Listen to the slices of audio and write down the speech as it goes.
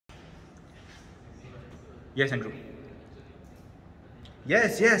Yes, Andrew.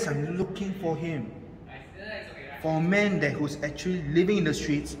 Yes, I'm looking for him. For a man that who's actually living in the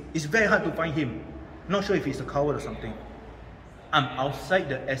streets, it's very hard to find him. Not sure if he's a coward or something. I'm outside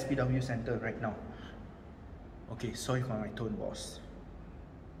the SPW center right now. Okay, sorry for my tone, boss.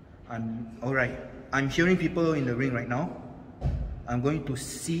 Alright. I'm hearing people in the ring right now. I'm going to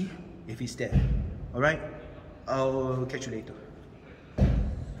see if he's there. Alright? I'll catch you later.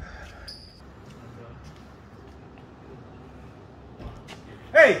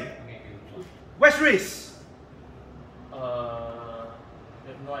 Hey! Where's Riz? I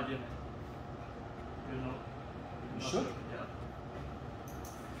have no idea. You know? You sure? Yeah.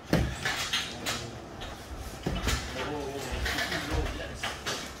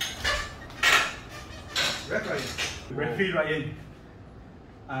 Referee Ryan.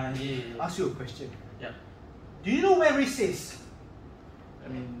 I ask you a question. Yeah. Do you know where Riz is? I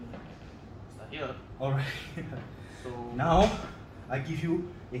mean, it's not here. Alright. So Now, I give you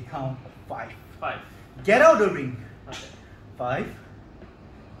a count of 5. 5. Get out of the ring. Okay. 5,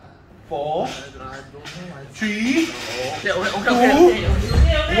 4, I don't know. 3, Okay.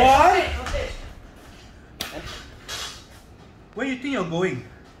 1. Where do you think you're going?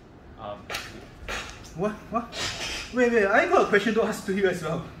 What? Wait, I got a question to ask to you as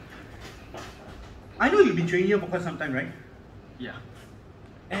well. I know you've been training here for quite some time, right? Yeah.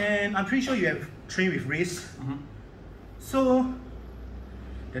 And I'm pretty sure you have trained with Riz. So,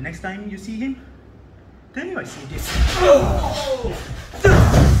 the next time you see him, tell him I say this.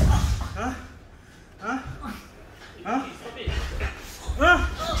 Huh?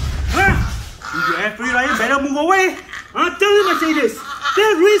 If you have free Ryan, better move away. Tell him I say this.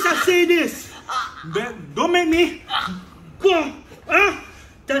 Tell Riz I say this. Don't make me go.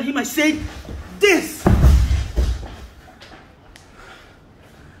 Tell him I say this.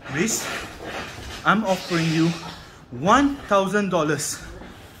 Riz, I'm offering you $1,000.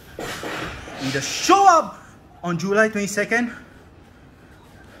 Either show up on July 22nd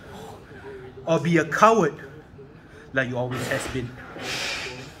or be a coward like you always has been.